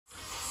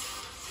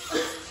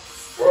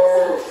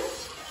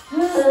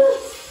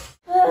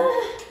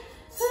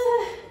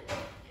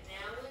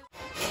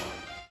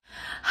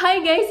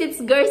guys,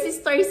 it's Girls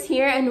Stories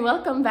here and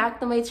welcome back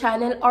to my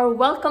channel, or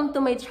welcome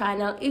to my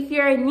channel. If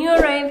you're new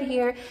right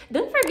here,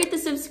 don't forget to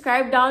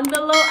subscribe down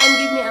below and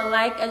give me a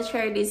like and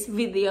share this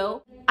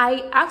video.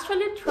 I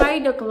actually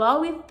tried the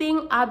Glowy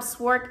Ting abs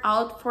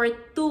workout for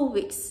 2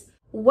 weeks.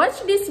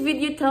 Watch this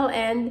video till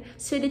end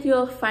so that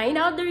you'll find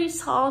out the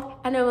result,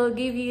 and I will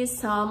give you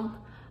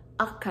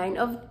a kind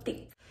of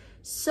tip.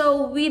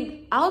 So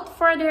without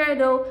further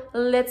ado,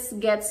 let's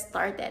get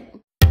started.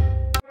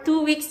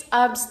 2 weeks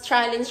abs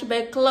challenge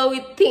by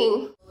Glowy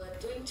Ting. We're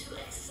doing 2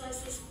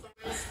 exercises by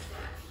wrist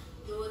strap.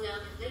 Lower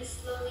down the legs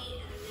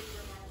slowly and lift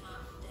the right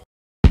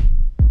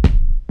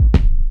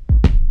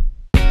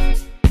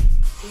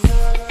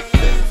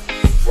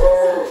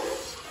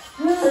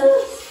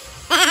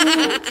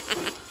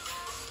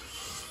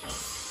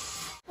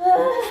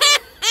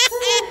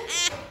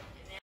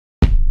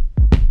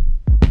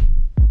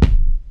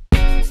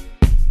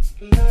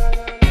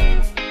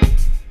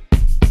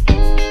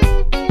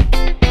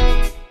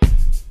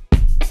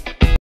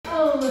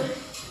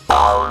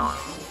arm.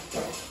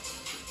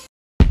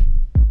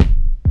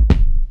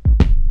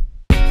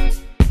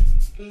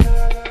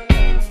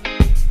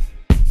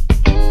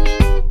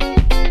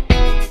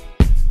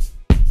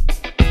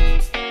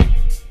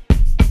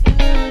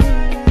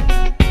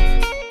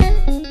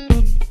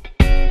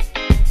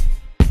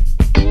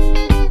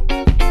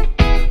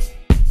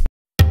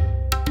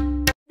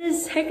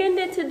 Second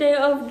day today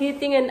of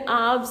getting an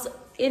abs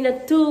in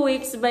 2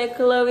 weeks by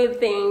Glowy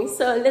Ting.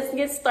 So let's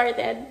get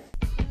started.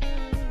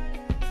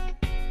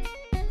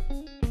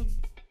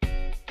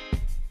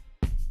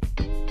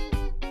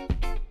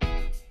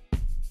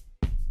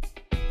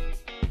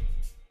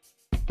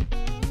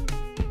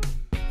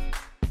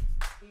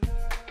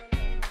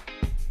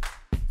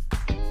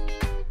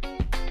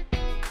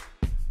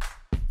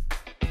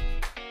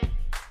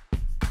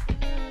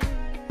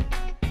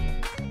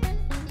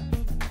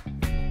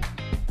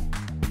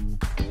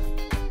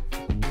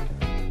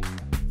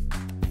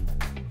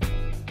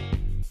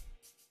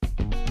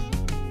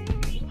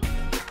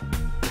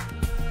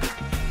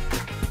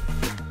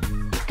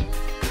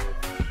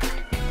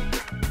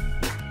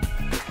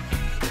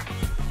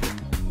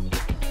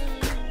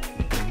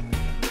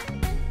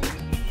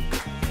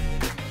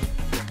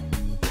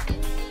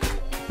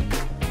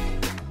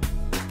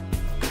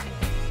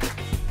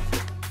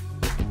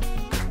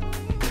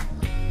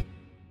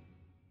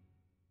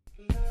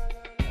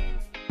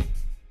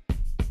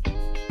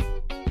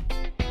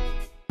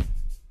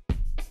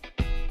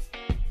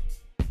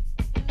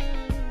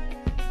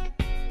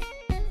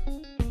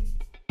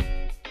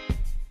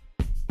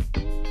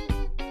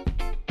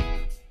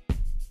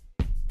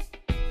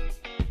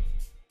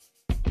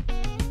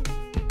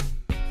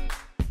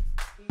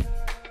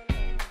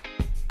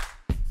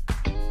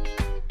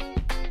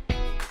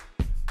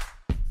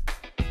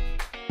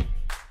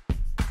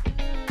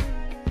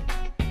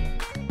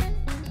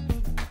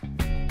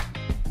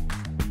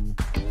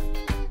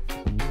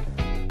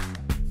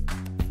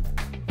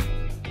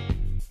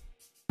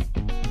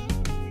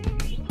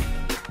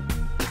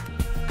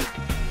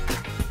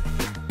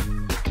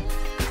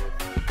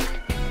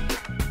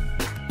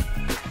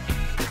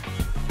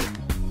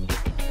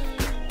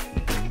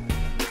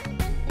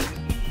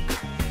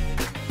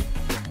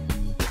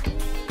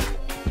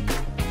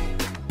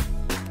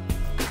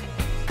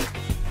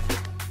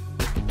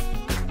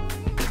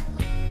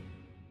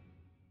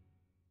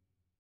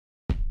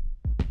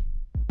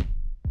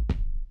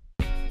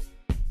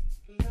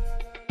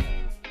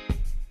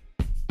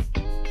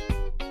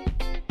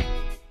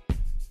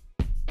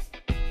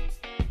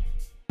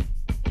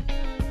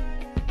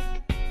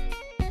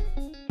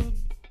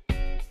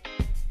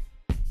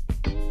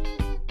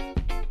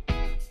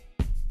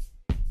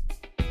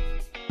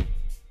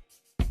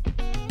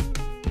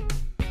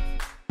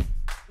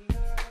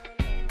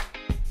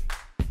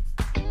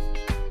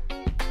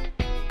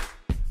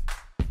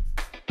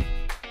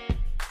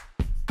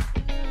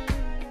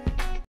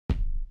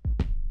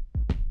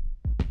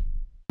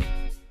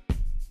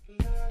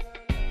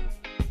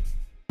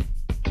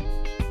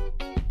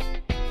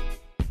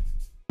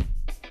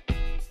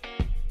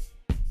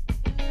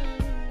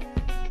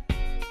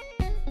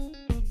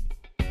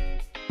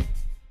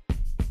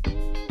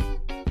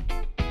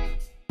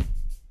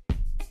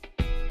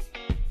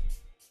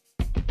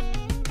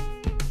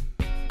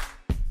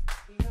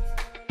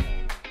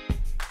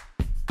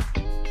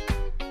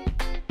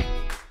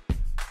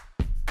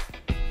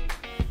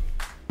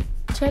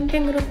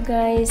 Jumping rope,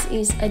 guys,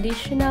 is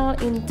additional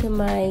into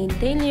my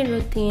daily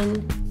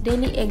routine,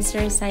 daily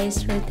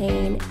exercise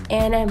routine,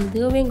 and I'm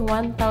doing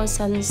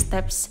 1,000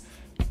 steps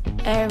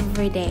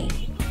every day.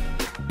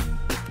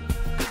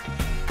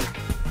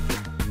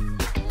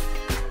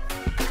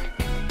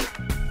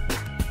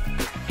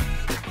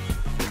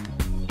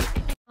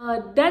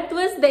 That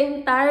was the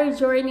entire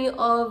journey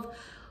of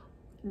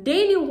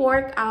daily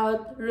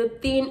workout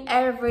routine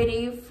every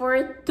day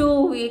for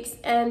 2 weeks.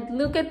 And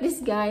look at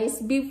this,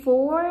 guys.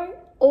 Before,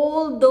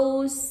 all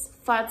those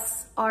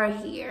fats are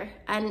here,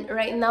 and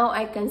right now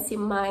I can see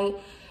my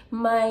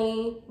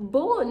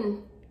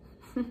bone.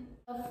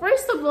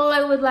 First of all,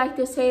 I would like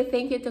to say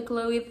thank you to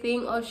Chloe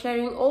Ting of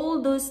sharing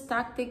all those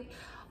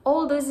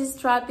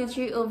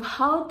strategy of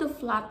how to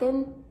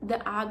flatten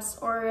the abs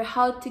or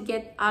how to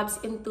get abs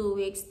in 2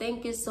 weeks.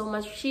 Thank you so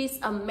much. She's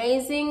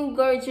amazing,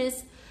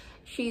 gorgeous.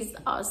 She's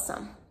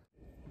awesome.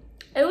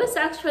 I was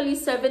actually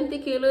 70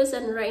 kilos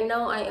and right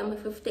now I am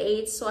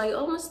 58, so I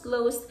almost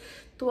lost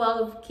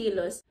 12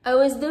 kilos. I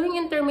was doing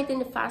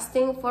intermittent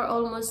fasting for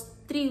almost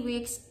 3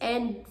 weeks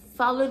and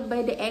followed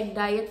by the egg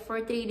diet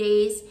for 3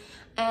 days.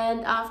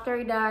 And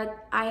after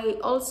that, I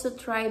also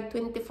tried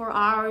 24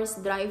 hours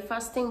dry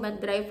fasting,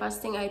 but dry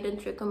fasting I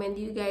don't recommend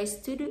you guys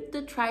to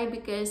try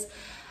because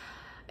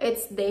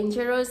it's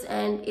dangerous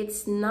and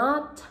it's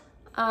not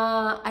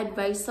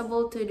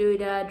advisable to do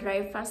the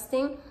dry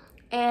fasting.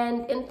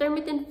 And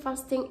intermittent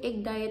fasting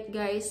egg diet,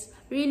 guys,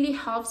 really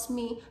helps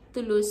me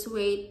to lose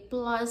weight.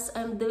 Plus,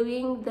 I'm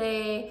doing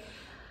the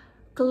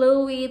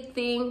Chloe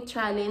Ting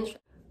challenge.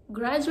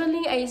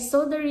 Gradually, I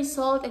saw the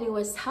result and I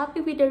was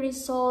happy with the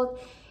result.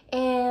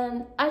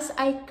 And as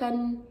I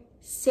can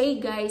say,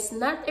 guys,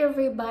 not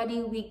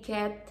everybody we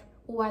get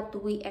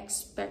what we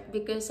expect,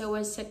 because I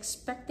was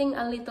expecting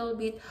a little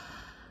bit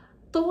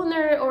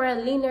toner or a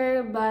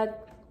leaner,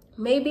 but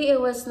maybe it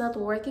was not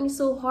working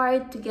so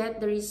hard to get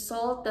the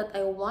result that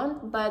I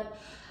want. But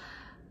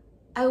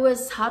I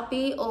was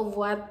happy of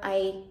what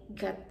I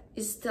got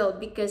still,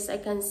 because I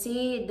can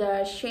see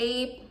the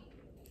shape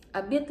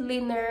a bit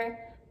leaner,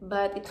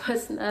 but it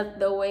was not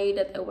the way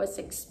that I was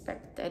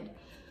expected.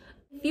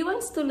 If you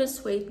want to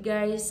lose weight,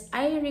 guys,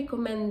 I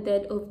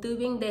recommended of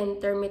doing the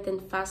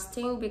intermittent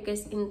fasting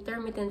because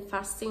intermittent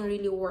fasting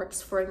really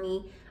works for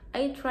me.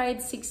 I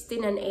tried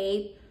 16 and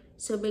 8.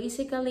 So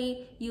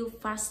basically, you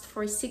fast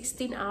for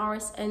 16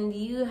 hours and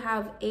you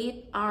have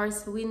 8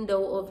 hours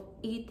window of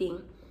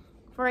eating.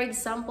 For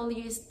example,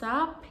 you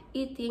stop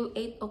eating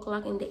 8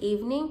 o'clock in the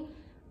evening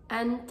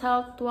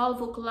until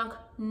 12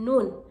 o'clock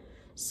noon.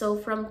 So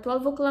from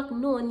 12 o'clock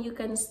noon, you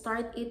can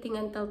start eating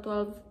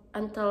until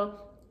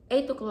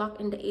 8 o'clock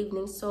in the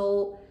evening.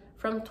 So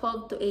from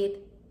 12 to 8,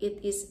 it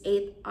is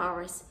 8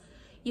 hours.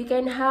 You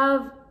can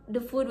have the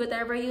food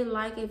whatever you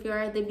like if you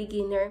are the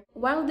beginner.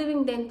 While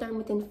doing the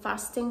intermittent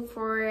fasting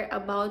for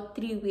about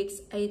 3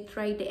 weeks, I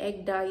tried the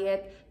egg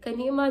diet. Can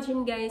you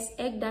imagine, guys,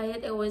 egg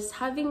diet? I was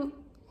having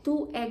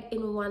 2 eggs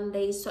in 1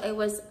 day. So I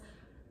was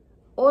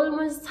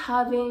almost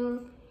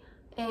having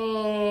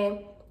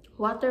a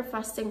water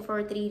fasting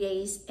for 3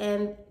 days.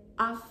 And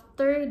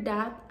after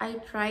that, I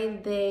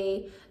tried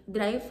the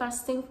dry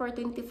fasting for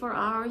 24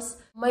 hours.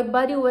 My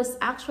body was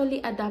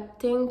actually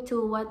adapting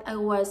to what I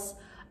was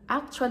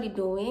actually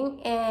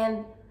doing,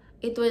 and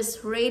it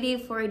was ready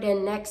for the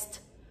next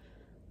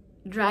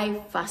dry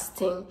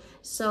fasting.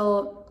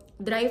 So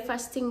dry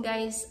fasting,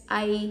 guys,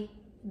 I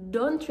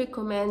don't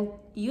recommend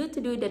you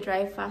to do the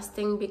dry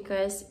fasting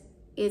because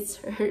it's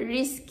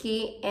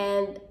risky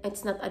and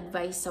it's not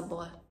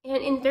advisable.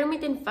 And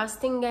intermittent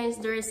fasting, guys,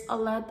 there's a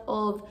lot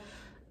of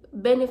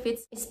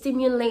benefits.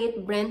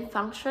 Stimulate brain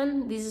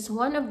function. This is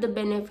one of the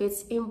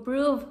benefits.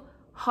 Improve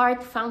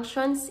heart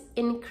functions,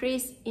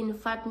 increase in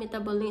fat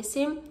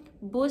metabolism,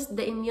 boost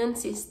the immune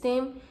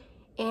system,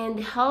 and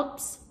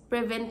helps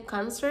prevent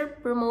cancer,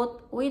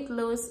 promote weight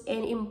loss,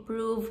 and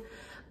improve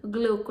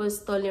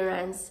glucose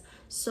tolerance.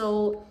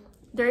 So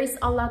there is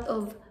a lot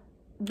of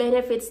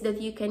benefits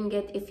that you can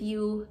get if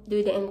you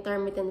do the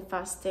intermittent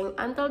fasting.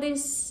 Until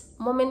this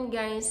moment,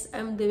 guys,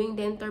 I'm doing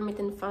the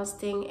intermittent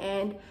fasting,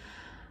 and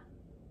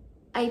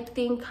I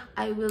think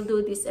I will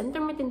do this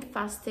intermittent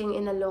fasting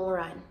in the long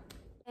run.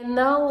 And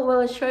now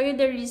we'll show you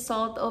the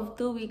result of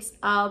 2 weeks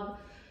ab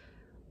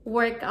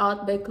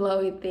workout by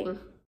Chloe Ting.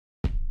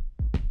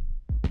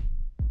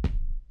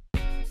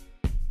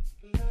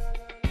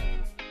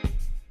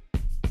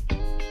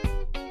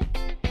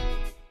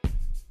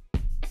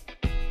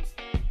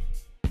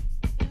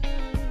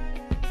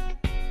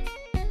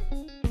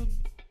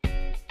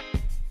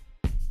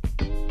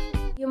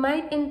 You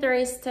might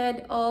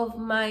interested of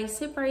my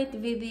separate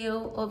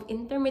video of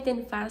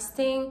intermittent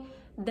fasting,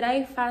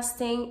 dry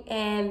fasting,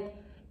 and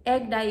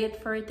egg diet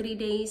for 3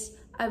 days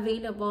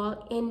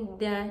available in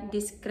the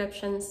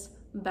descriptions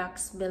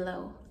box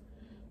below.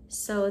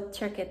 So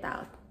check it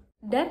out.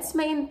 That's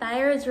my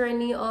entire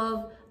journey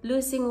of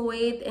losing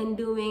weight and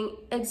doing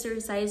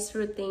exercise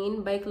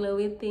routine by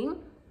Chloe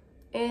Ting.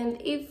 And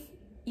if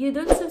you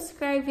don't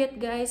subscribe yet,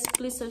 guys,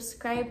 please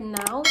subscribe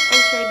now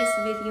and share this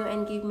video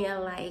and give me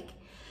a like.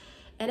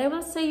 And I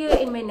will see you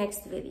in my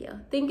next video.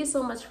 Thank you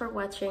so much for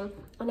watching,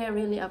 and I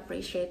really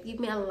appreciate it. Give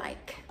me a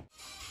like.